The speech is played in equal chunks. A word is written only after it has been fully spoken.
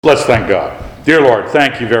Let's thank God. Dear Lord,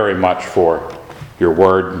 thank you very much for your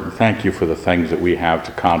word. And thank you for the things that we have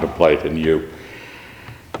to contemplate in you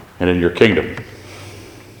and in your kingdom.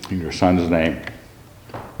 In your Son's name,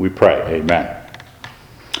 we pray. Amen.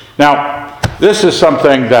 Now, this is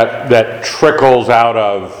something that trickles out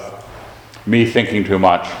of me thinking too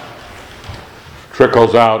much.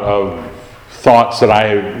 Trickles out of thoughts that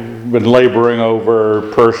I've been laboring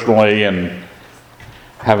over personally and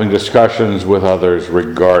having discussions with others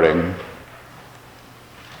regarding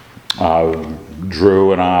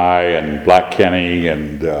Drew and I and Black Kenny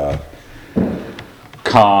and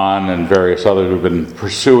Con and various others who've been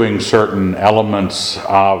pursuing certain elements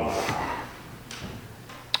of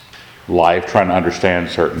life, trying to understand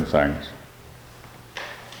certain things.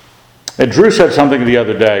 And Drew said something the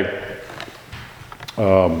other day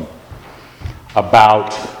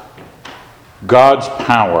about God's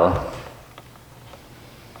power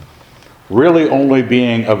really only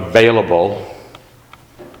being available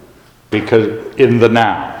because in the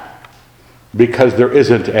now, because there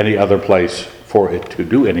isn't any other place for it to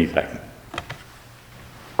do anything.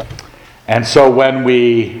 And so when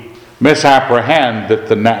we misapprehend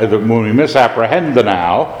when we misapprehend the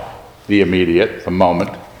now, the immediate, the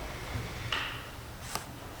moment,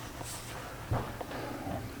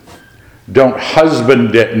 don't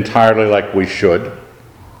husband it entirely like we should,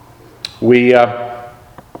 we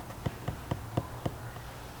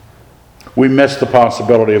miss the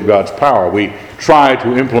possibility of God's power. We try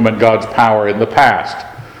to implement God's power in the past,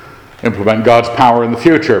 implement God's power in the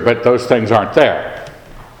future, but those things aren't there.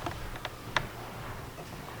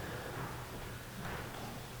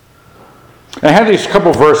 I have these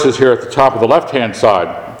couple verses here at the top of the left-hand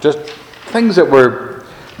side, just things that we're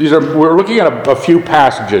looking at a few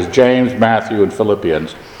passages, James, Matthew, and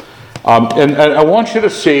Philippians. And I want you to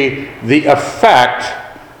see the effect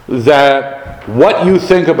that what you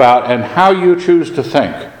think about and how you choose to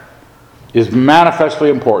think is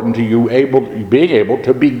manifestly important to you being able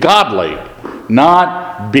to be godly,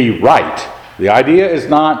 not be right. The idea is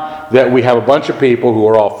not that we have a bunch of people who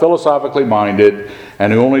are all philosophically minded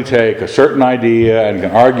and who only take a certain idea and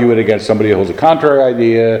can argue it against somebody who holds a contrary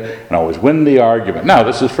idea and always win the argument. No,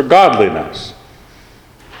 this is for godliness.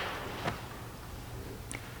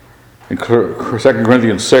 In 2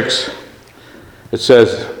 Corinthians 6, it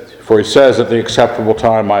says, "For he says, at the acceptable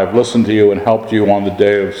time I have listened to you and helped you on the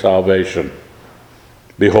day of salvation.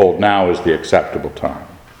 Behold, now is the acceptable time.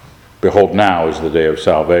 Behold, now is the day of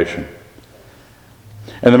salvation."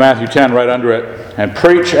 And the Matthew 10 right under it, "And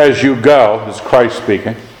preach as you go," this is Christ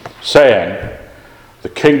speaking, "saying, the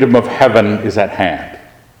kingdom of heaven is at hand."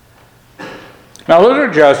 Now those are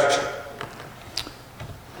just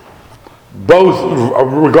both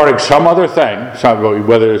regarding some other thing,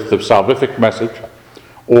 whether it's the salvific message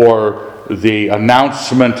or the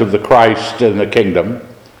announcement of the Christ in the kingdom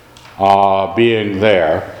being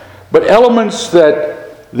there, but elements that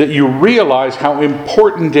you realize how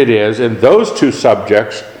important it is in those two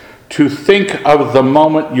subjects to think of the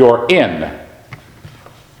moment you're in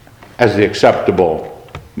as the acceptable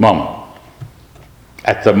moment,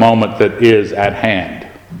 at the moment that is at hand.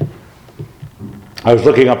 I was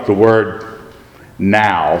looking up the word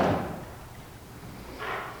now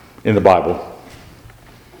in the Bible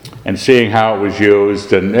and seeing how it was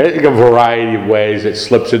used, and in a variety of ways it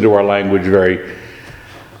slips into our language very,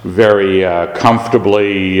 very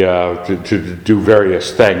comfortably to do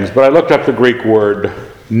various things. But I looked up the Greek word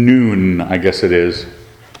noon, I guess it is.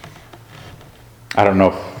 I don't know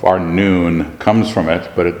if our noon comes from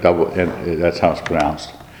it, but that's how it's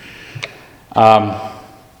pronounced.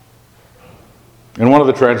 And one of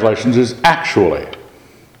the translations is actually.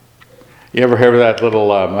 You ever hear of that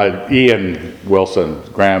little Ian Wilson,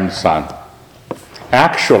 Graham's son?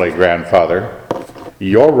 "Actually, grandfather,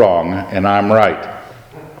 you're wrong and I'm right."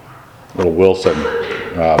 Little Wilson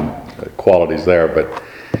qualities there, but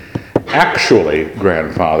 "actually,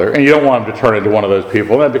 grandfather," and you don't want him to turn into one of those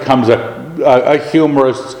people. And that becomes a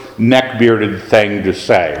humorous, neck-bearded thing to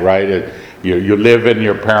say, right? You live in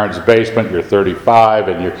your parents' basement, you're 35,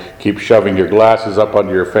 and you keep shoving your glasses up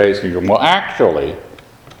under your face, and you go, "Well, actually..."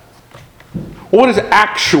 What is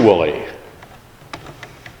actually?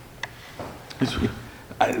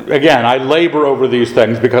 Again, I labor over these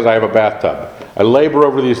things because I have a bathtub. I labor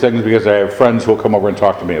over these things because I have friends who will come over and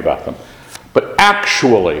talk to me about them. But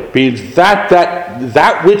actually means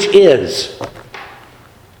that which is.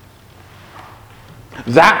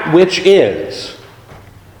 That which is.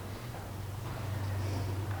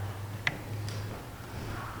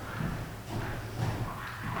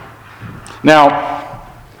 Now,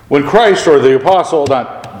 when Christ, or the apostle,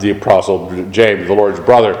 not the apostle, James, the Lord's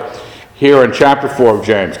brother, here in chapter 4 of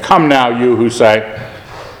James. Come now, you who say,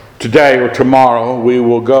 today or tomorrow we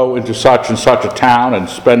will go into such and such a town and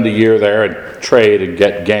spend a year there and trade and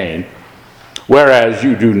get gain. Whereas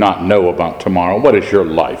you do not know about tomorrow. What is your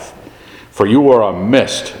life? For you are a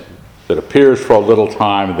mist that appears for a little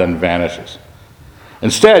time and then vanishes.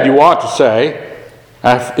 Instead, you ought to say,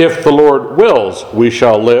 if the Lord wills, we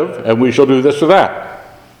shall live, and we shall do this or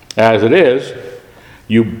that. As it is,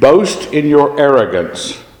 you boast in your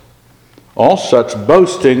arrogance. All such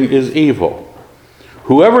boasting is evil.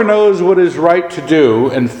 Whoever knows what is right to do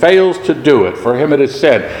and fails to do it, for him it is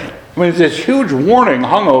sin. I mean, there's this huge warning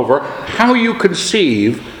hung over how you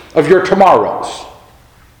conceive of your tomorrows.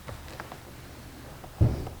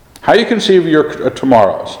 How you conceive of your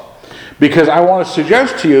tomorrows. Because I want to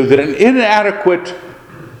suggest to you that an inadequate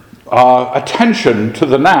attention to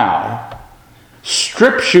the now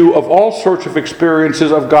strips you of all sorts of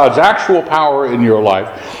experiences of God's actual power in your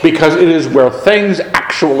life, because it is where things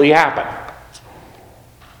actually happen.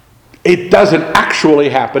 It doesn't actually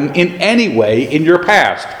happen in any way in your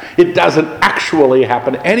past. It doesn't actually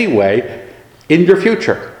happen anyway in your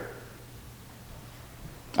future.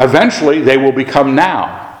 Eventually, they will become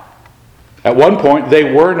now. At one point,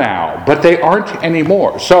 they were now, but they aren't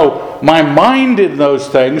anymore. So, my mind in those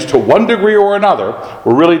things, to one degree or another,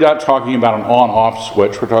 we're really not talking about an on-off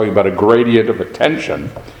switch, we're talking about a gradient of attention.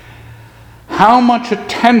 How much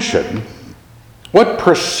attention, what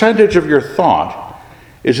percentage of your thought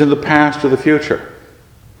is in the past or the future?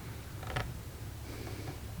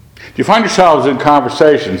 Do you find yourselves in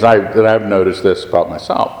conversations, that I've noticed this about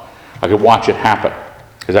myself, I could watch it happen.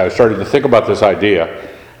 As I was starting to think about this idea,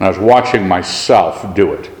 and I was watching myself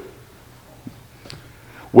do it.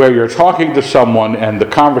 Where you're talking to someone and the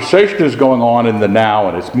conversation is going on in the now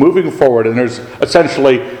and it's moving forward, and there's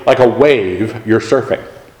essentially like a wave you're surfing.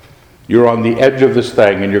 You're on the edge of this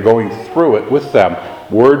thing and you're going through it with them.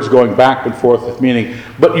 Words going back and forth with meaning.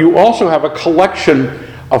 But you also have a collection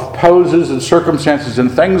of poses and circumstances and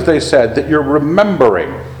things they said that you're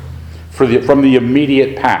remembering from the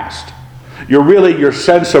immediate past. Your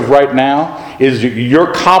sense of right now is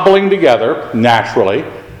you're cobbling together, naturally,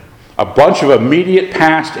 a bunch of immediate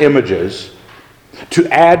past images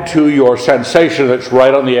to add to your sensation that's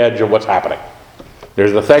right on the edge of what's happening.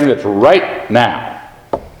 There's the thing that's right now.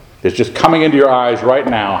 It's just coming into your eyes right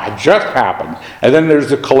now. It just happened. And then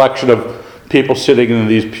there's a collection of people sitting in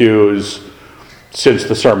these pews since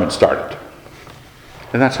the sermon started.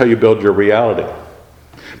 And that's how you build your reality.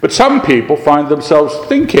 But some people find themselves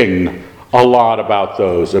thinking a lot about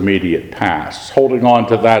those immediate pasts, holding on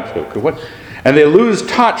to that. And they lose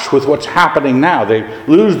touch with what's happening now. They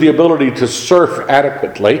lose the ability to surf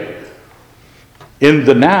adequately in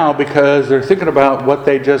the now because they're thinking about what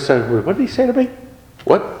they just said. What did he say to me?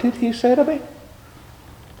 What did he say to me?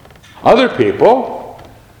 Other people,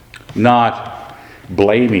 not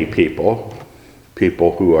blamey people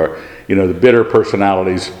who are, the bitter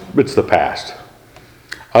personalities, it's the past.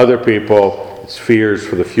 Other people, it's fears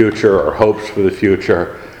for the future or hopes for the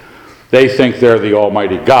future. They think they're the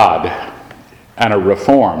Almighty God and a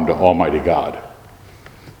reformed Almighty God.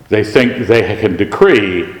 They think they can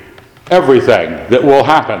decree everything that will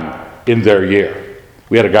happen in their year.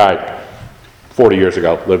 We had a guy 40 years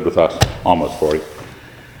ago, lived with us, almost 40.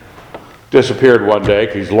 Disappeared one day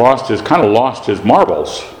because he's kind of lost his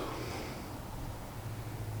marbles.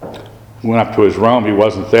 Went up to his room, he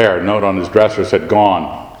wasn't there. A note on his dresser said,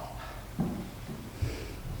 gone.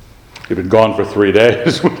 He'd been gone for 3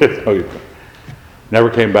 days. Never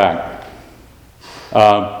came back.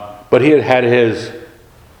 But he had his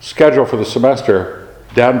schedule for the semester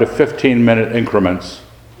down to 15-minute increments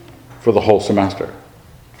for the whole semester.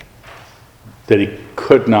 That he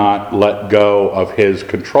could not let go of his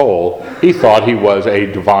control. He thought he was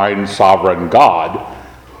a divine sovereign God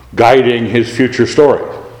guiding his future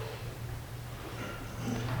story.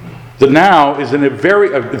 The now is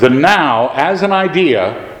the now as an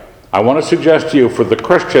idea, I want to suggest to you for the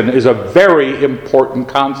Christian, is a very important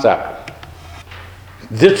concept.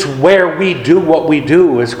 That's where we do what we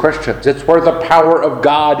do as Christians. It's where the power of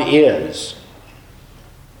God is.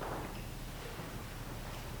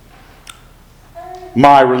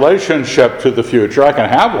 My relationship to the future, I can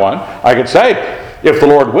have one. I can say, if the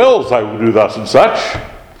Lord wills, I will do thus and such.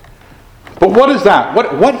 But what is that?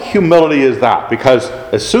 What humility is that? Because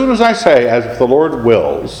as soon as I say, as if the Lord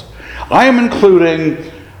wills, I am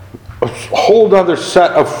including a whole other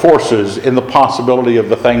set of forces in the possibility of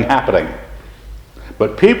the thing happening.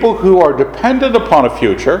 But people who are dependent upon a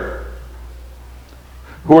future,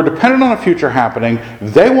 happening,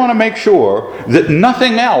 they want to make sure that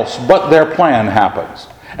nothing else but their plan happens.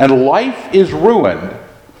 And life is ruined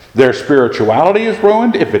Their spirituality is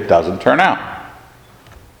ruined if it doesn't turn out.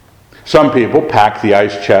 Some people pack the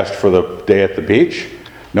ice chest for the day at the beach,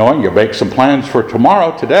 knowing you make some plans for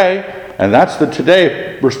tomorrow, today, and that's the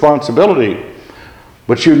today responsibility.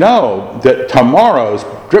 But you know that tomorrow's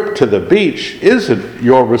trip to the beach isn't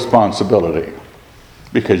your responsibility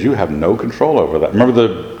because you have no control over that. Remember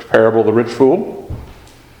the parable of the rich fool?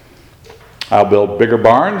 I'll build bigger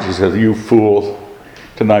barns. He says, you fool,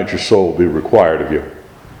 tonight your soul will be required of you.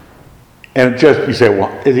 And you say,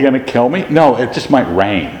 well, is he going to kill me? No, it just might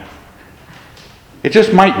rain. It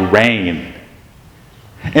just might rain.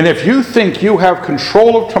 And if you think you have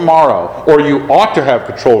control of tomorrow, or you ought to have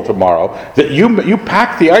control of tomorrow, that you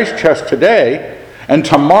pack the ice chest today, and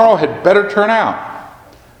tomorrow had better turn out.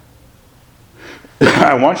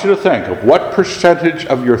 I want you to think of what percentage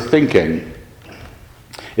of your thinking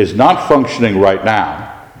is not functioning right now.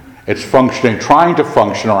 It's functioning, trying to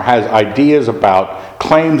function, or has ideas about,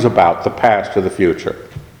 claims about the past or the future.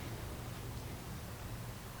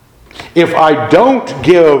 If I don't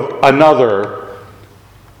give another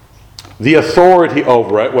the authority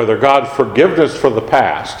over it, whether God forgiveness for the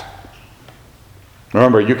past.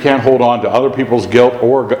 Remember, you can't hold on to other people's guilt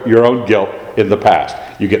or your own guilt in the past.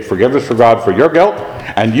 You get forgiveness for God for your guilt,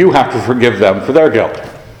 and you have to forgive them for their guilt.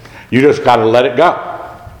 You just got to let it go.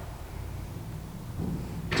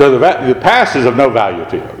 So the past is of no value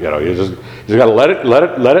to you. You just got to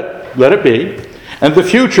let it be. And the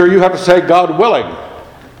future, you have to say, God willing.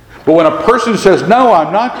 But when a person says, no,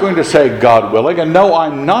 I'm not going to say God willing, and no,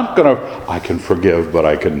 I'm not going to, I can forgive, but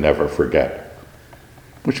I can never forget.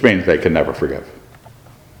 Which means they can never forgive.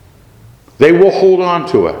 They will hold on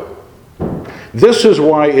to it. This is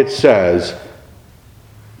why it says,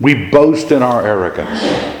 we boast in our arrogance.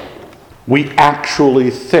 We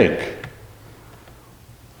actually think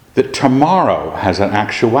that tomorrow has an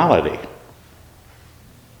actuality.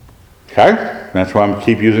 Okay? That's why I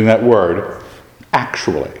keep using that word,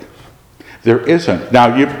 actually. There isn't.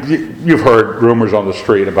 Now, you've heard rumors on the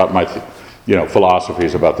street about my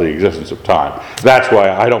philosophies about the existence of time. That's why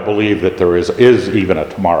I don't believe that there is even a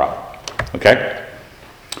tomorrow. Okay?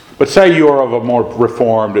 But say you are of a more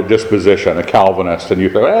reformed disposition, a Calvinist, and you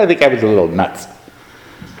say, I think everything's a little nuts.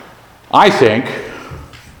 I think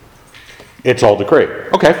it's all decreed.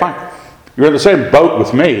 Okay, fine. You're in the same boat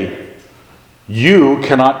with me. You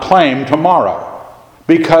cannot claim tomorrow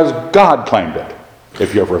because God claimed it.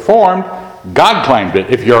 If you're reformed, God claimed it.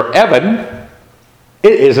 If you're Evan,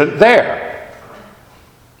 it isn't there.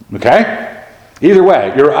 Okay? Either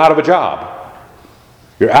way, you're out of a job.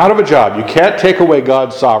 You're out of a job. You can't take away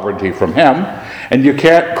God's sovereignty from him, and you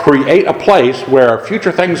can't create a place where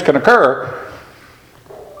future things can occur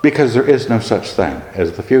because there is no such thing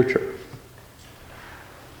as the future.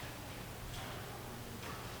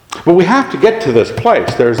 But we have to get to this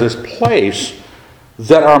place. There's this place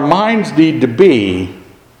that our minds need to be,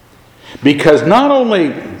 because not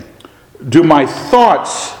only do my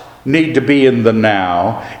thoughts need to be in the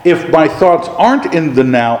now, if my thoughts aren't in the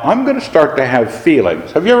now, I'm going to start to have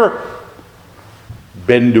feelings. Have you ever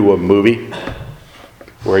been to a movie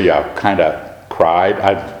where you kind of cried?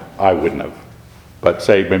 I wouldn't have. But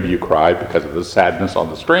say maybe you cried because of the sadness on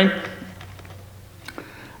the screen.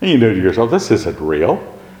 And you know to yourself, this isn't real.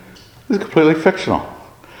 This is completely fictional.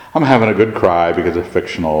 I'm having a good cry because of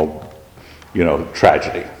fictional,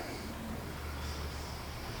 tragedy.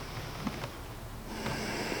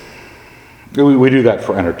 We do that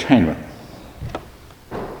for entertainment.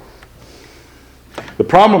 The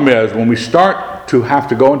problem is when we start to have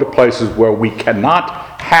to go into places where we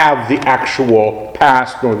cannot have the actual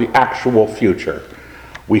past nor the actual future,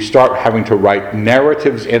 we start having to write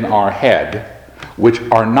narratives in our head which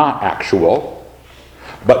are not actual.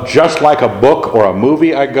 But just like a book or a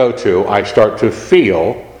movie I go to, I start to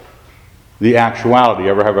feel the actuality. You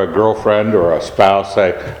ever have a girlfriend or a spouse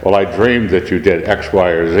say, well, I dreamed that you did X, Y,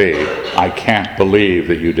 or Z. I can't believe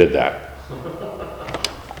that you did that.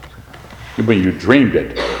 But you dreamed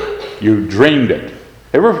it. You dreamed it.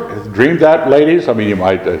 Ever dreamed that, ladies? I mean, you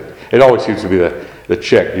might. It always seems to be the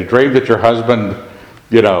chick. You dreamed that your husband,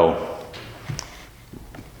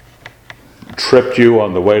 tripped you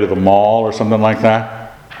on the way to the mall or something like that.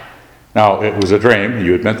 Now, it was a dream,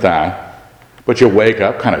 you admit that, but you wake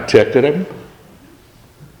up kind of ticked at him.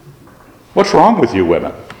 What's wrong with you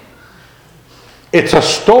women? It's a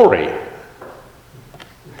story.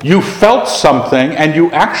 You felt something and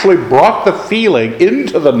you actually brought the feeling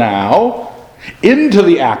into the now, into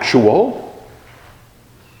the actual.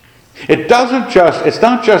 It's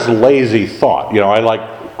not just lazy thought. I like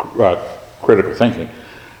critical thinking.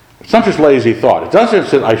 It's not just lazy thought. It doesn't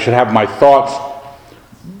say I should have my thoughts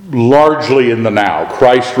largely in the now.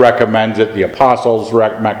 Christ recommends it, the apostles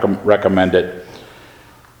recommend it.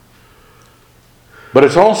 But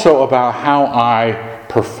it's also about how I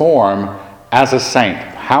perform as a saint,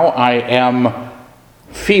 how I am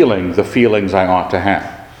feeling the feelings I ought to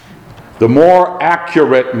have. The more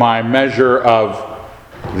accurate my measure of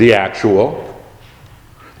the actual,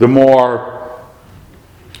 the more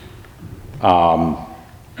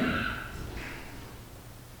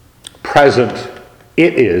present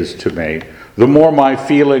it is to me, the more my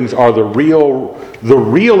feelings are the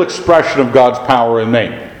real expression of God's power in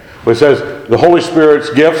me. It says the Holy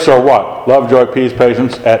Spirit's gifts are what? Love, joy, peace,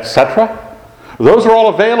 patience, etc. Those are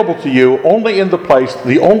all available to you only in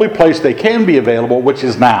the only place they can be available, which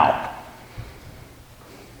is now.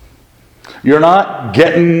 You're not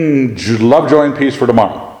getting love, joy, and peace for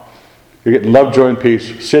tomorrow. You're getting love, joy, and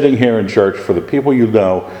peace sitting here in church for the people you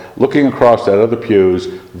know, looking across at other pews.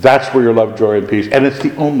 That's where your love, joy, and peace, and it's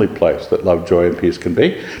the only place that love, joy, and peace can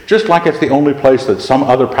be. Just like it's the only place that some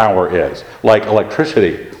other power is, like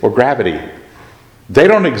electricity or gravity. They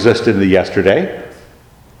don't exist in the yesterday.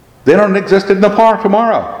 They don't exist in the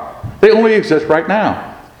tomorrow. They only exist right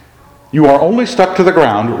now. You are only stuck to the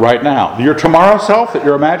ground right now. Your tomorrow self that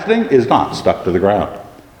you're imagining is not stuck to the ground.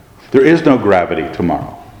 There is no gravity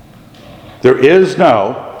tomorrow. There is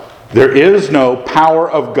no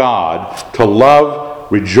power of God to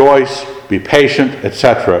love, rejoice, be patient,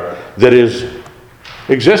 etc. that is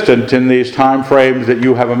existent in these time frames that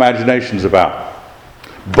you have imaginations about.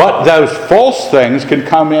 But those false things can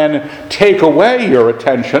come in, take away your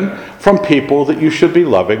attention from people that you should be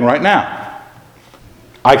loving right now.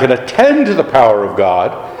 I can attend to the power of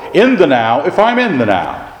God in the now if I'm in the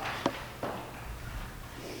now.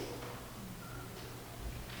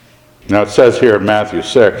 Now it says here in Matthew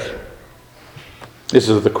 6, this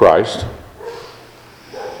is the Christ.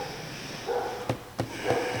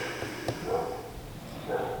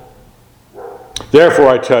 Therefore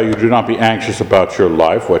I tell you, do not be anxious about your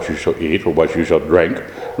life, what you shall eat or what you shall drink,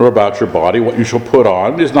 nor about your body, what you shall put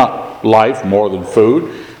on. Is not life more than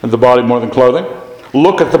food, and the body more than clothing?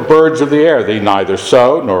 Look at the birds of the air. They neither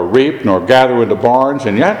sow, nor reap, nor gather into barns,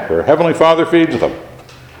 and yet your heavenly Father feeds them.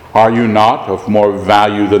 Are you not of more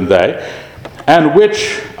value than they? And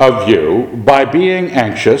which of you, by being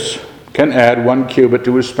anxious, can add 1 cubit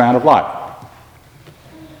to his span of life?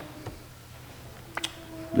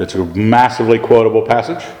 It's a massively quotable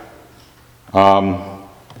passage. I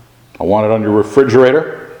want it on your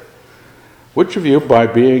refrigerator. Which of you, by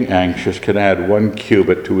being anxious, can add 1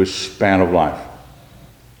 cubit to his span of life?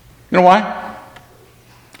 You know why?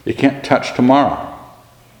 You can't touch tomorrow.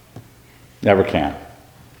 Never can.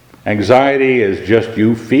 Anxiety is just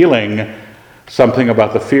you feeling something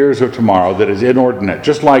about the fears of tomorrow that is inordinate.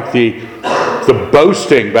 Just like the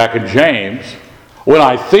boasting back in James, when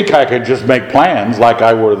I think I could just make plans like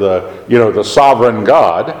I were the sovereign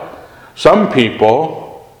God. Some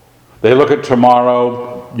people, they look at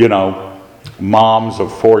tomorrow, moms of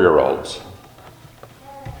 4-year-olds.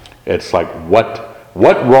 It's like, what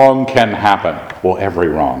wrong can happen? Well, every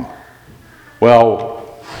wrong. Well,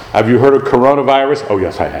 have you heard of coronavirus? Oh,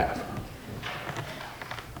 yes, I have.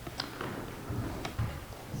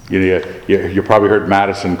 You probably heard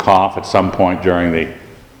Madison cough at some point during the...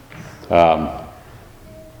 and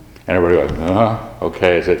everybody goes,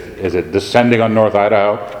 okay, is it descending on North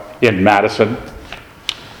Idaho in Madison?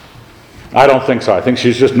 I don't think so. I think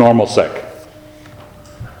she's just normal sick.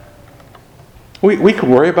 We can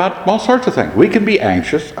worry about all sorts of things. We can be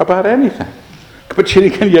anxious about anything. But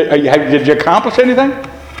did you accomplish anything?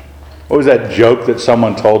 What was that joke that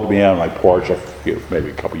someone told me on my porch maybe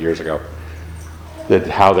a couple years ago? That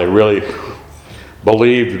how they really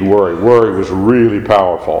believed in worry. Worry was really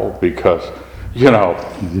powerful because,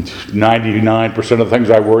 99% of the things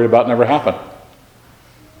I worry about never happen.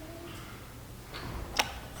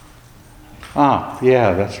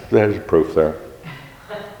 There's proof there.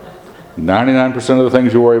 99% of the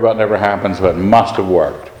things you worry about never happen, so it must have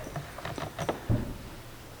worked.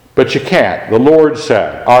 But you can't. The Lord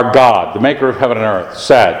said, our God, the maker of heaven and earth,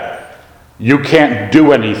 said, you can't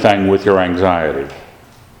do anything with your anxiety.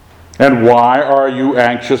 And why are you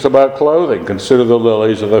anxious about clothing? Consider the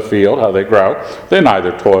lilies of the field, how they grow. They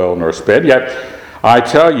neither toil nor spin. Yet I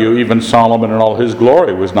tell you, even Solomon in all his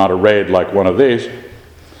glory was not arrayed like one of these.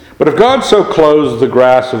 But if God so clothes the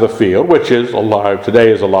grass of the field, which is alive,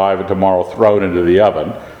 today is alive and tomorrow thrown into the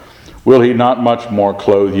oven, will he not much more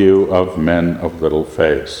clothe you of men of little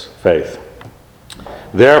faith?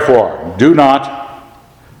 Therefore, do not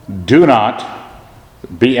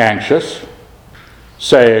be anxious,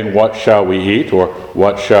 saying, what shall we eat, or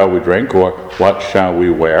what shall we drink, or what shall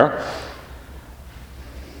we wear?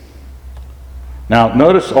 Now,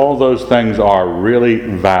 notice all those things are really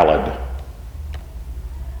valid.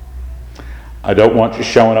 I don't want you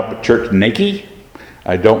showing up at church naked.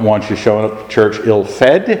 I don't want you showing up at church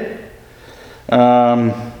ill-fed,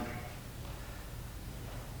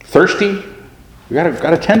 thirsty. You got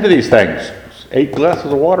to tend to these things. 8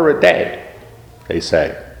 glasses of water a day, they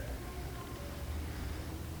say.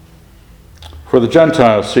 For the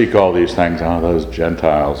Gentiles seek all these things. Oh, those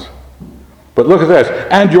Gentiles. But look at this.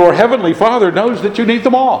 And your heavenly Father knows that you need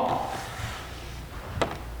them all.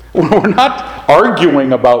 We're not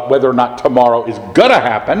arguing about whether or not tomorrow is going to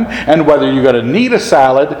happen and whether you're going to need a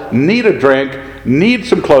salad, need a drink, need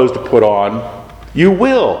some clothes to put on. You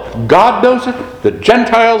will. God knows it. The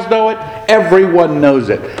Gentiles know it. Everyone knows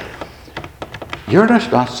it. You're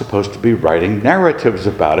not supposed to be writing narratives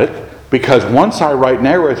about it, because once I write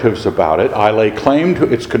narratives about it, I lay claim to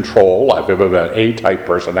its control. I've ever been an A-type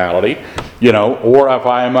personality, or if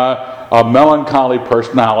I'm a melancholy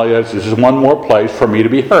personality, this is one more place for me to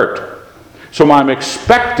be hurt. So I'm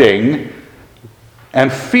expecting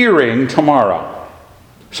and fearing tomorrow.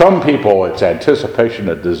 Some people, it's anticipation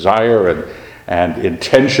and desire and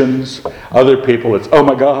intentions. Other people, it's, oh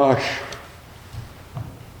my gosh.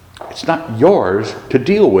 It's not yours to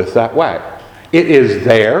deal with that way. It is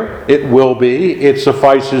there. It will be. It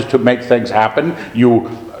suffices to make things happen. You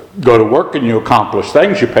go to work and you accomplish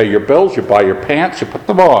things. You pay your bills. You buy your pants. You put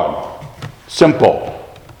them on. Simple.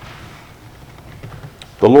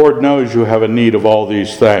 The Lord knows you have a need of all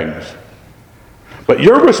these things. But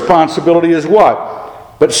your responsibility is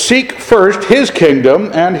what? But seek first His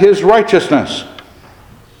kingdom and His righteousness.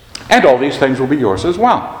 And all these things will be yours as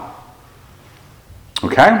well.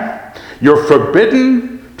 Okay? You're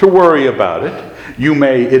forbidden to worry about it. You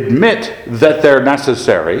may admit that they're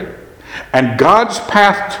necessary. And God's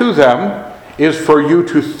path to them is for you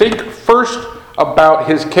to think first about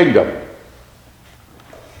His kingdom.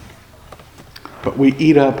 But we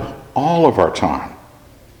eat up all of our time.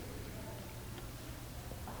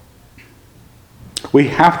 We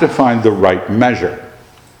have to find the right measure.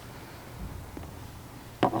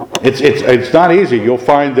 It's not easy. You'll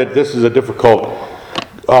find that this is a difficult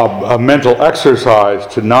a mental exercise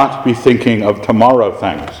to not be thinking of tomorrow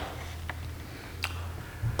things.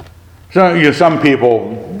 So, some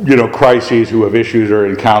people, crises who have issues or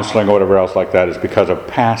in counseling or whatever else like that is because of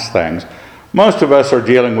past things. Most of us are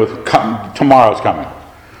dealing with tomorrow's coming.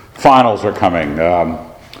 Finals are coming.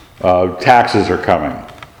 Taxes are coming.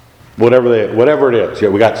 Whatever it is.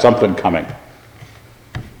 We got something coming.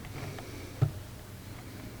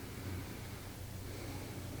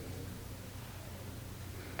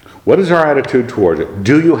 What is our attitude towards it?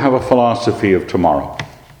 Do you have a philosophy of tomorrow?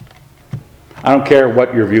 I don't care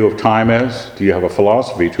what your view of time is. Do you have a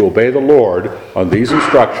philosophy to obey the Lord on these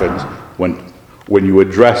instructions when you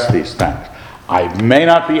address these things? I may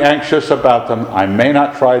not be anxious about them. I may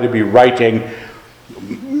not try to be writing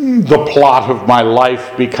the plot of my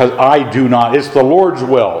life because I do not. It's the Lord's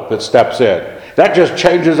will that steps in. That just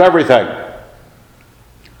changes everything.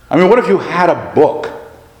 I mean, what if you had a book?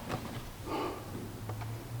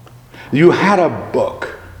 You had a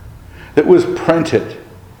book that was printed,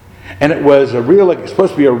 and it was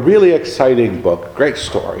supposed to be a really exciting book, great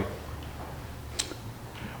story.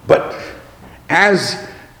 But as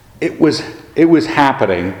it was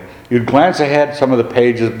happening, you'd glance ahead some of the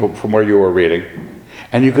pages from where you were reading,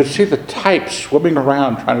 and you could see the type swimming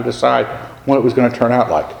around trying to decide what it was going to turn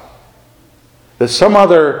out like. That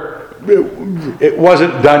it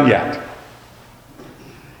wasn't done yet.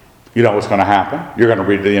 You know what's going to happen. You're going to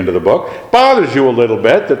read to the end of the book. It bothers you a little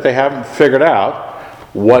bit that they haven't figured out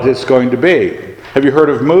what it's going to be. Have you heard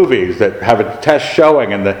of movies that have a test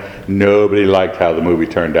showing and nobody liked how the movie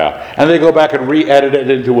turned out? And they go back and re-edit it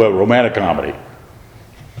into a romantic comedy.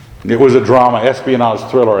 It was a drama, espionage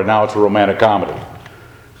thriller, and now it's a romantic comedy.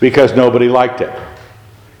 Because nobody liked it.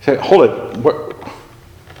 You say, hold it.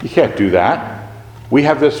 You can't do that. We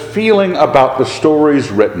have this feeling about the stories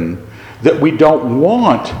written that we don't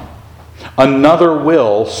want another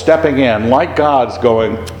will stepping in like God's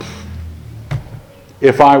going,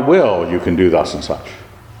 if I will, you can do thus and such.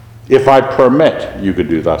 If I permit, you can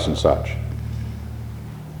do thus and such.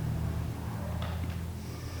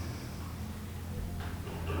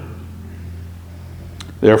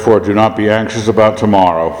 Therefore, do not be anxious about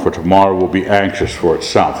tomorrow, for tomorrow will be anxious for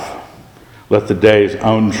itself. Let the day's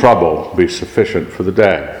own trouble be sufficient for the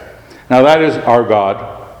day. Now that is our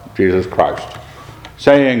God, Jesus Christ.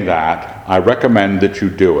 Saying that, I recommend that you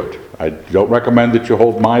do it. I don't recommend that you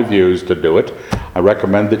hold my views to do it. I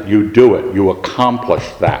recommend that you do it. You accomplish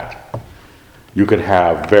that. You could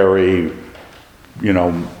have very,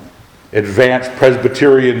 advanced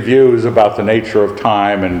Presbyterian views about the nature of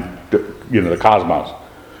time and the cosmos.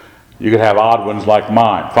 You could have odd ones like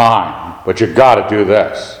mine, fine, but you got to do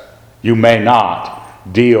this. You may not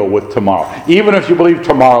deal with tomorrow. Even if you believe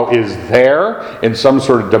tomorrow is there in some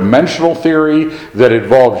sort of dimensional theory that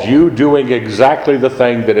involves you doing exactly the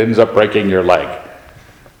thing that ends up breaking your leg.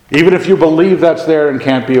 Even if you believe that's there and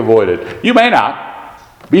can't be avoided, you may not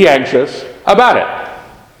be anxious about it.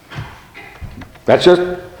 That's just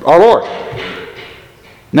our Lord.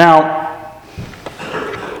 Now,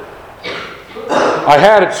 I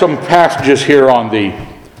had some passages here on the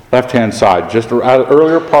left-hand side, just an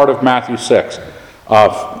earlier part of Matthew 6.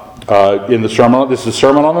 In the sermon, this is the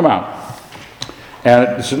Sermon on the Mount.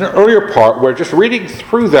 And it's an earlier part where just reading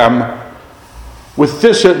through them, with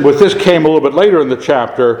this came a little bit later in the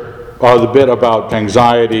chapter, the bit about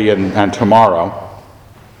anxiety and tomorrow.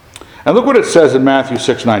 And look what it says in Matthew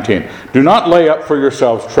 6:19. Do not lay up for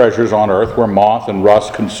yourselves treasures on earth where moth and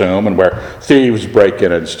rust consume and where thieves break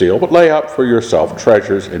in and steal, but lay up for yourself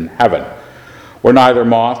treasures in heaven, where neither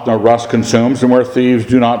moth nor rust consumes and where thieves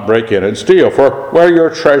do not break in and steal. For where your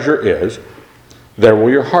treasure is, there will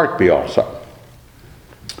your heart be also.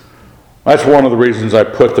 That's one of the reasons I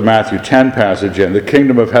put the Matthew 10 passage in. The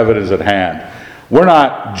kingdom of heaven is at hand. We're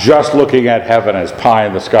not just looking at heaven as pie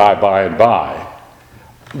in the sky by and by,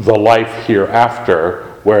 the life hereafter,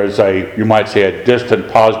 whereas you might say a distant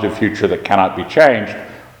positive future that cannot be changed.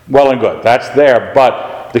 Well and good, that's there,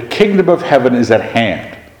 but the kingdom of heaven is at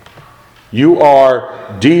hand. You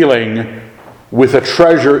are dealing with a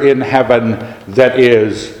treasure in heaven that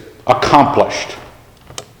is accomplished.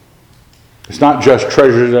 It's not just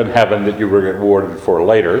treasures in heaven that you were rewarded for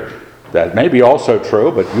later. That may be also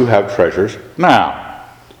true, but you have treasures now.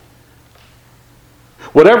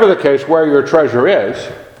 Whatever the case, where your treasure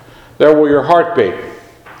is, there will your heart be.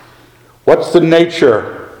 What's the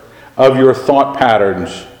nature of your thought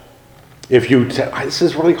patterns? If you say, this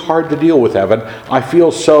is really hard to deal with, Evan. I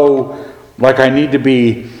feel so like I need to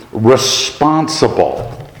be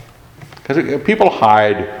responsible. Because people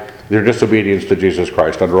hide their disobedience to Jesus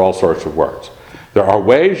Christ under all sorts of words. There are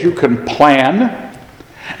ways you can plan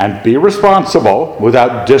and be responsible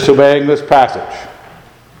without disobeying this passage.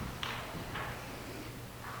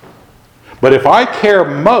 But if I care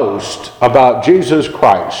most about Jesus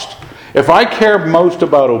Christ, if I care most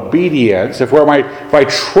about obedience, if I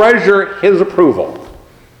treasure His approval,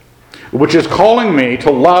 which is calling me to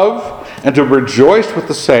love and to rejoice with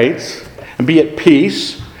the saints and be at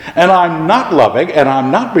peace, and I'm not loving and I'm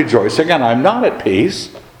not rejoicing and I'm not at peace,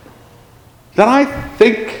 then I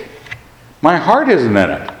think my heart isn't in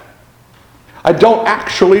it. I don't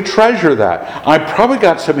actually treasure that. I probably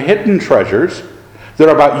got some hidden treasures that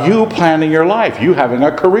are about you planning your life, you having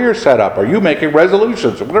a career set up, or you making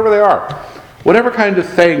resolutions, or whatever they are. Whatever kind of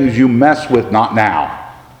things you mess with, not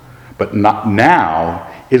now. But not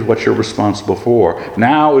now is what you're responsible for.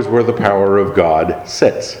 Now is where the power of God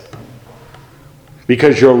sits.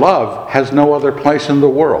 Because your love has no other place in the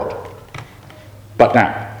world but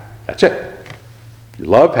now. That's it. Your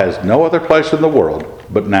love has no other place in the world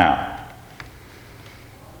but now.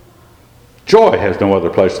 Joy has no other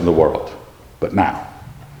place in the world but now.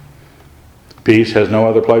 Peace has no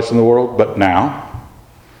other place in the world but now.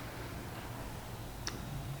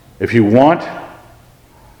 If you want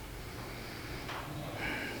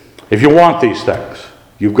these things,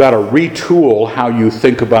 you've got to retool how you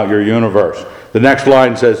think about your universe. The next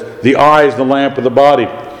line says, the eye is the lamp of the body.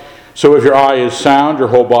 So if your eye is sound, your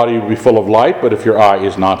whole body will be full of light. But if your eye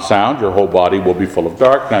is not sound, your whole body will be full of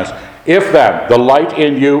darkness. If then the light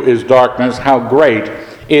in you is darkness, how great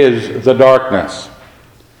is the darkness?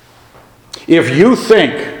 If you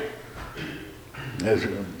think,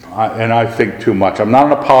 and I think too much, I'm not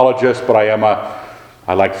an apologist, but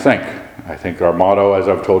I like to think. I think our motto, as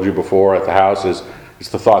I've told you before at the house, is it's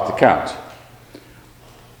the thought that counts.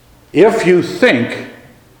 If you think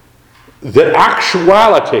that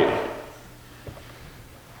actuality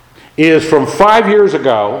is from 5 years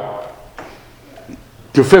ago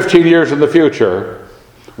to 15 years in the future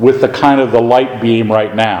with the kind of the light beam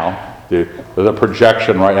right now, the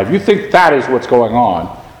projection right now, if you think that is what's going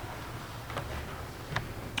on,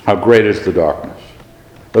 how great is the darkness?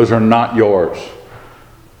 Those are not yours.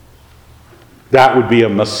 That would be a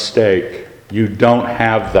mistake. You don't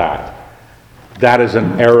have that. That is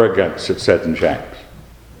an arrogance, it said in James.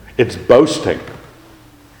 It's boasting.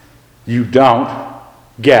 You don't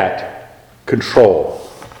get control.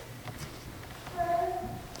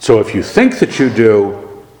 So if you think that you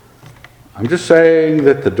do, I'm just saying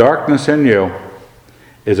that the darkness in you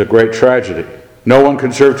is a great tragedy. No one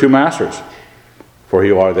can serve two masters. For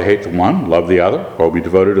you either hate the one, love the other, or be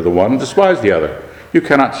devoted to the one and despise the other. You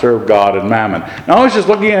cannot serve God and mammon. Now I was just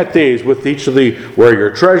looking at these with each of the, where your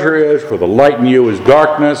treasure is, for the light in you is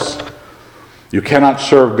darkness. You cannot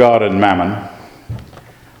serve God and mammon.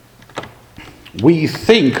 We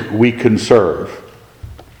think we can serve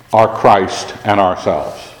our Christ and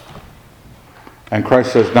ourselves. And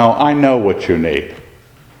Christ says, no, I know what you need.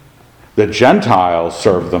 The Gentiles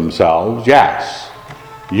serve themselves, yes.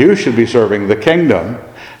 You should be serving the kingdom,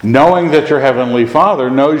 knowing that your Heavenly Father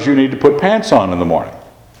knows you need to put pants on in the morning.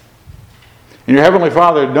 And your Heavenly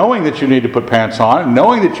Father, knowing that you need to put pants on, and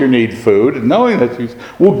knowing that you need food, and knowing that He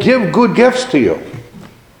will give good gifts to you.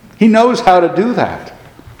 He knows how to do that.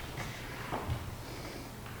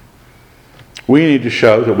 We need to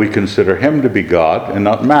show that we consider Him to be God and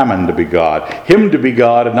not mammon to be God. Him to be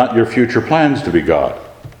God and not your future plans to be God.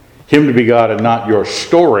 Him to be God and not your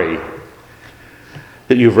story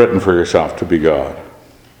that you've written for yourself to be God.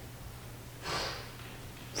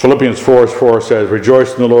 Philippians 4:4 says,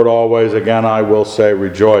 rejoice in the Lord always. Again, I will say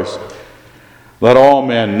rejoice. Let all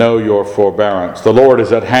men know your forbearance. The Lord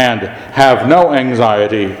is at hand. Have no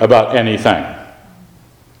anxiety about anything,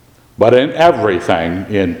 but in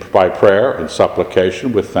everything, by prayer and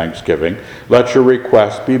supplication with thanksgiving, let your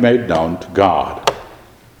requests be made known to God.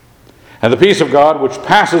 And the peace of God, which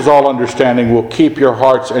passes all understanding, will keep your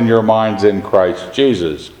hearts and your minds in Christ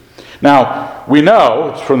Jesus. Now, we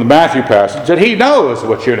know, it's from the Matthew passage, that He knows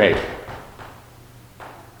what you need.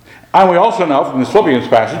 And we also know from the Philippians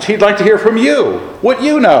passage, He'd like to hear from you what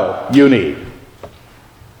you know you need.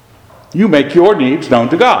 You make your needs known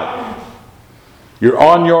to God. You're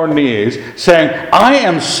on your knees saying, I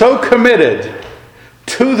am so committed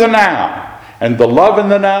to the now, and the love in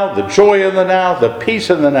the now, the joy in the now, the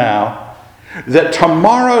peace in the now, that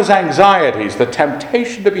tomorrow's anxieties, the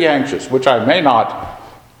temptation to be anxious, which I may not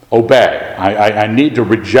obey, I need to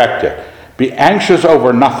reject it, be anxious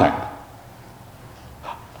over nothing.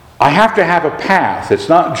 I have to have a path. It's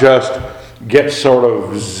not just get sort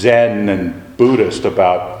of Zen and Buddhist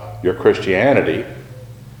about your Christianity.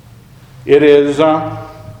 It is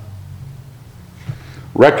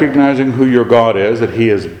recognizing who your God is, that He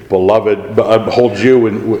is beloved, holds you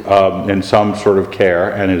in some sort of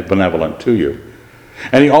care and is benevolent to you.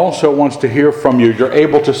 And He also wants to hear from you. You're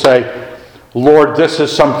able to say, Lord, this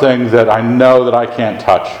is something that I know that I can't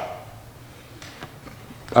touch.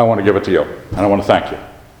 I want to give it to you, and I want to thank you.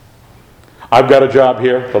 I've got a job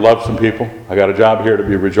here to love some people. I've got a job here to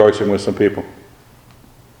be rejoicing with some people.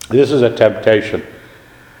 This is a temptation.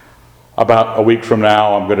 About a week from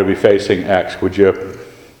now, I'm going to be facing X. Would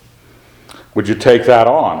you take that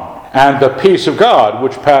on? And the peace of God,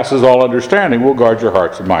 which passes all understanding, will guard your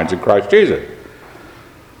hearts and minds in Christ Jesus.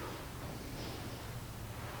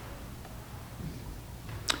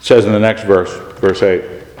 It says in the next verse, verse 8,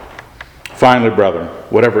 finally, brethren,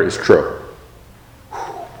 whatever is true.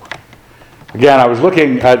 Again, I was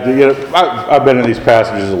looking at, I've been in these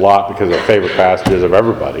passages a lot because they're favorite passages of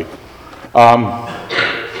everybody.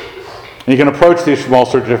 You can approach these from all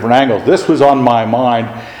sorts of different angles. This was on my mind,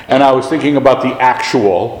 and I was thinking about the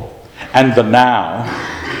actual and the now,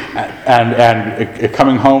 and it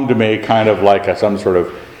coming home to me kind of like some sort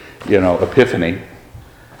of, epiphany.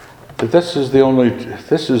 That this is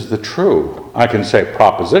the true. I can say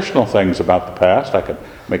propositional things about the past. I can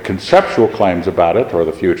make conceptual claims about it or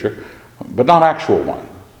the future, but not actual ones.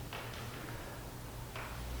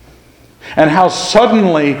 And how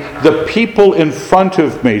suddenly the people in front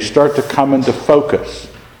of me start to come into focus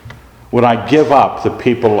when I give up the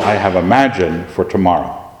people I have imagined for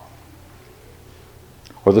tomorrow,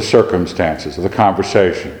 or the circumstances, or the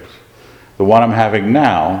conversations. The one I'm having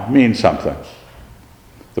now means something.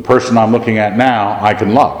 The person I'm looking at now, I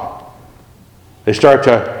can love. They start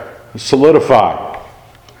to solidify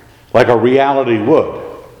like a reality would.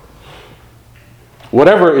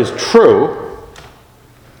 Whatever is true,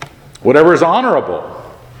 whatever is honorable,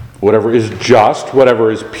 whatever is just, whatever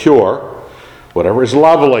is pure, whatever is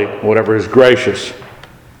lovely, whatever is gracious,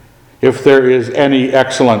 if there is any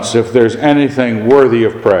excellence, if there's anything worthy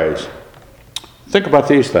of praise, think about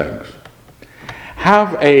these things.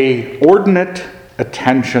 Have a ordinate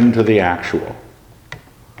attention to the actual.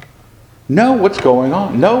 Know what's going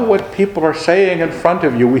on. Know what people are saying in front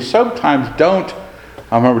of you. We sometimes don't.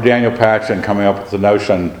 I remember Daniel Paxton coming up with the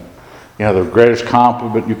notion, the greatest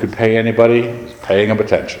compliment you could pay anybody is paying them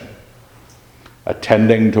attention.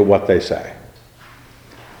 Attending to what they say.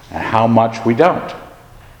 And how much we don't.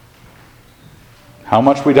 How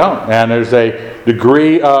much we don't. And there's a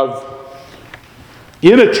degree of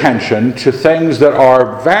inattention to things that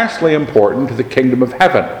are vastly important to the kingdom of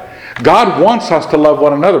heaven. God wants us to love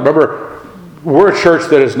one another. Remember, we're a church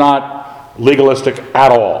that is not legalistic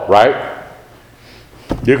at all, right?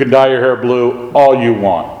 You can dye your hair blue all you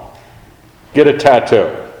want. Get a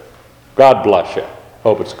tattoo. God bless you.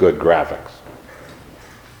 Hope it's good graphics.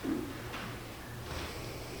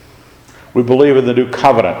 We believe in the new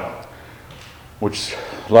covenant, which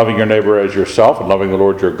loving your neighbor as yourself and loving the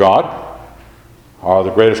Lord your God are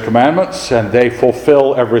the greatest commandments, and they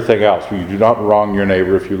fulfill everything else. You do not wrong your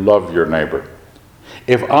neighbor if you love your neighbor.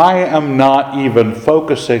 If I am not even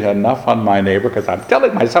focusing enough on my neighbor because I'm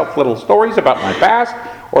telling myself little stories about my past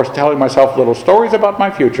or telling myself little stories about my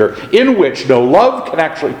future in which no love can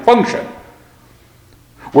actually function,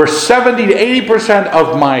 where 70 to 80%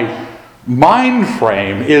 of my mind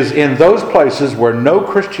frame is in those places where no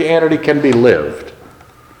Christianity can be lived,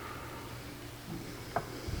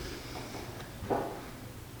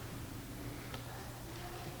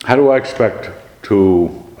 how do I expect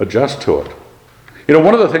to adjust to it? You know,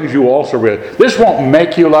 one of the things you also read, this won't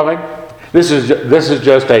make you loving. This is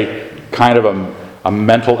just a kind of a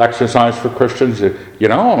mental exercise for Christians. You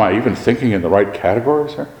know, am I even thinking in the right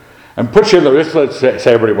categories here? And put you in the, let's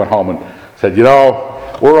say everybody went home and said, you know,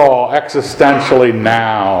 we're all existentially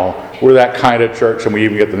now. We're that kind of church, and we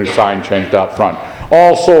even get the new sign changed out front.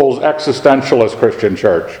 All Souls Existentialist Christian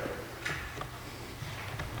Church.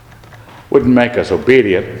 Wouldn't make us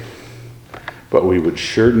obedient, but we would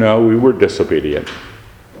sure know we were disobedient.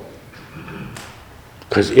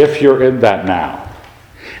 Because if you're in that now,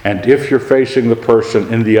 and if you're facing the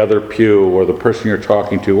person in the other pew, or the person you're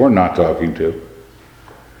talking to or not talking to,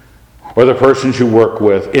 or the persons you work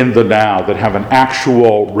with in the now that have an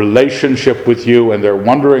actual relationship with you and they're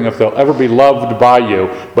wondering if they'll ever be loved by you,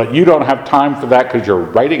 but you don't have time for that because you're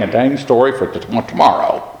writing a dang story for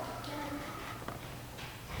tomorrow.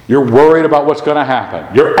 You're worried about what's going to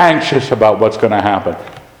happen. You're anxious about what's going to happen.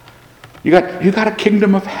 You got a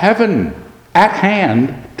kingdom of heaven at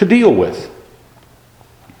hand to deal with.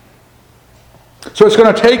 So it's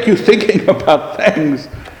going to take you thinking about things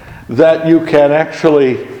that you can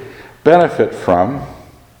actually benefit from.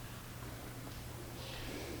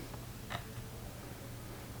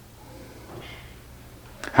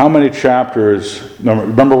 How many chapters,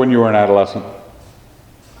 remember when you were an adolescent?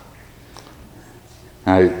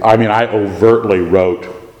 I mean, I overtly wrote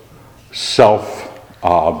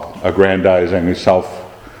self-aggrandizing,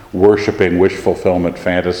 self-worshipping, wish-fulfillment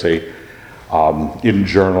fantasy in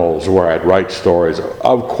journals where I'd write stories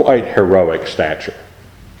of quite heroic stature.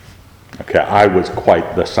 Okay, I was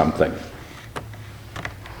quite the something.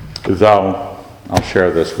 Though, I'll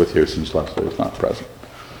share this with you since Leslie is not present.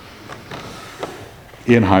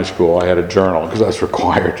 In high school, I had a journal, because I was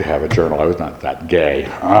required to have a journal. I was not that gay.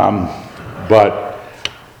 But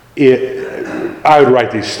I would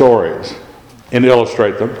write these stories and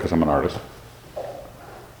illustrate them, because I'm an artist.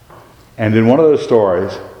 And in one of those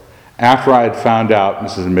stories, after I had found out,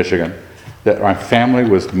 this is in Michigan, that my family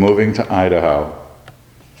was moving to Idaho,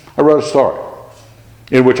 I wrote a story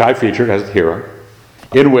in which I featured as the hero,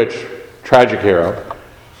 in which, tragic hero,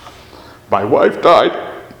 my wife died,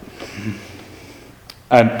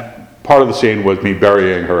 and part of the scene was me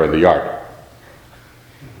burying her in the yard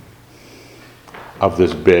of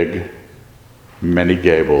this big,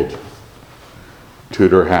 many-gabled,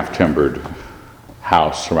 Tudor half-timbered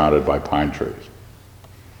house surrounded by pine trees.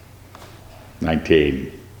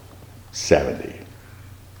 1970.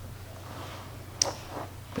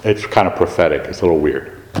 It's kind of prophetic. It's a little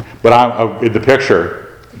weird. But I'm in the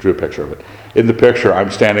picture, I drew a picture of it. In the picture,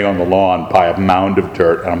 I'm standing on the lawn by a mound of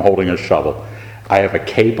dirt, and I'm holding a shovel. I have a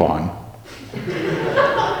cape on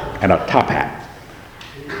and a top hat.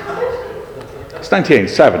 It's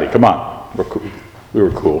 1970. Come on. We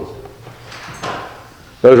were cool.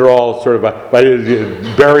 Those are all sort of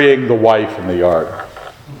burying the wife in the yard.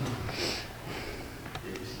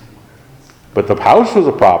 But the house was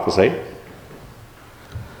a prophecy.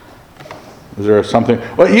 Is there something?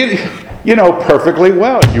 Well, you know perfectly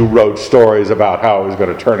well you wrote stories about how it was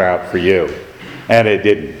going to turn out for you, and it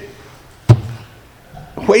didn't.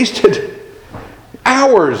 Wasted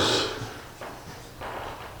hours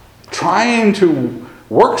trying to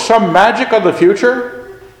work some magic on the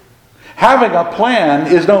future. Having a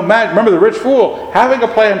plan is no magic. Remember the rich fool? Having a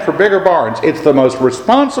plan for bigger barns. It's the most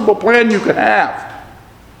responsible plan you can have.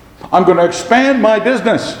 I'm going to expand my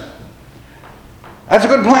business. That's a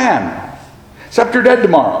good plan. Except you're dead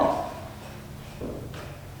tomorrow.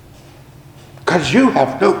 Because you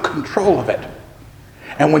have no control of it.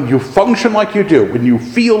 And when you function like you do, when you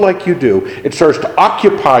feel like you do, it starts to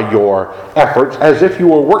occupy your efforts as if you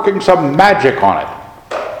were working some magic on it.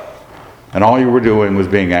 And all you were doing was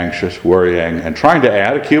being anxious, worrying, and trying to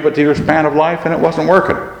add a cubit to your span of life, and it wasn't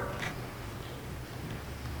working.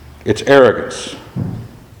 It's arrogance.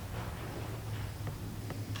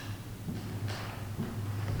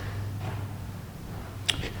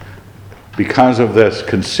 Because of this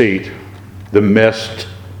conceit, the mist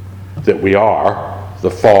that we are, the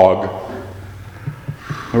fog,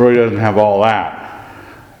 it really doesn't have all that.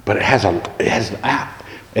 But it has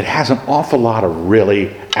an awful lot of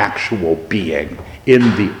really actual being in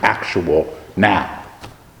the actual now.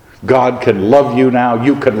 God can love you now.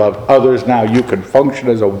 You can love others now. You can function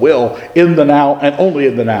as a will in the now and only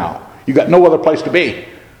in the now. You got no other place to be.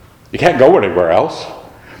 You can't go anywhere else.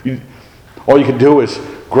 All you can do is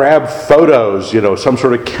grab photos, some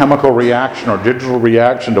sort of chemical reaction or digital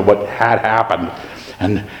reaction to what had happened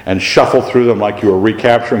and shuffle through them like you were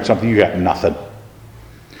recapturing something. You got nothing.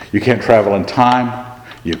 You can't travel in time.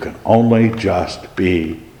 You can only just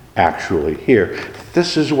be actually here.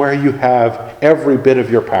 This is where you have every bit of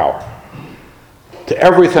your power. To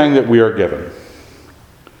everything that we are given.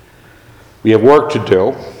 We have work to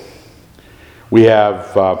do. We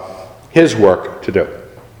have His work to do.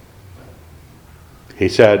 He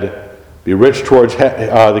said, be rich towards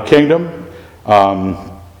the kingdom.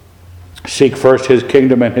 Seek first His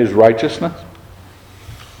kingdom and His righteousness.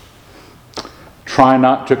 Try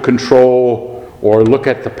not to control or look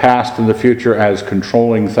at the past and the future as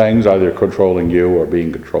controlling things, either controlling you or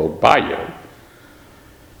being controlled by you.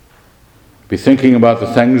 Be thinking about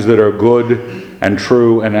the things that are good and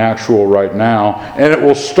true and actual right now, and it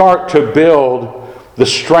will start to build the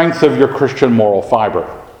strength of your Christian moral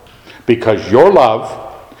fiber. Because your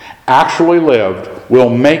love, actually lived, will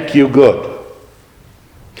make you good.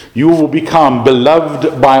 You will become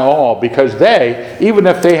beloved by all because they, even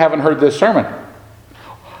if they haven't heard this sermon,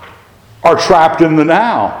 are trapped in the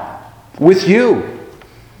now with you.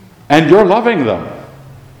 And you're loving them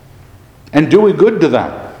and doing good to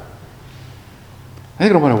them.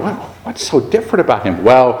 They're going to wonder, what's so different about him?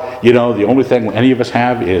 Well, the only thing any of us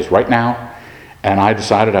have is right now, and I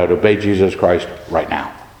decided I would obey Jesus Christ right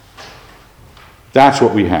now. That's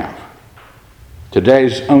what we have.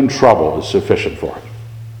 Today's own trouble is sufficient for it.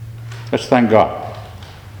 Let's thank God.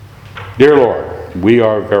 Dear Lord, we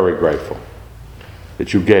are very grateful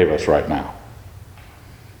that you gave us right now.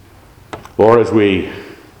 Lord, as we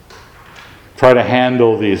try to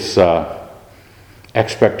handle these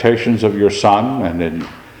expectations of your Son and in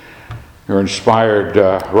your inspired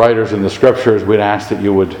writers in the Scriptures, we'd ask that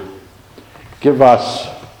you would give us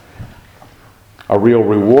a real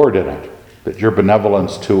reward in it, that your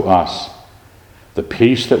benevolence to us, the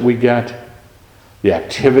peace that we get, the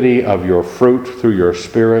activity of your fruit through your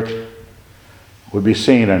Spirit would be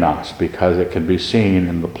seen in us because it can be seen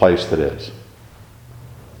in the place that is.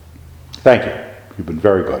 Thank you. You've been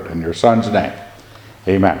very good. In your Son's name,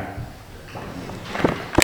 amen.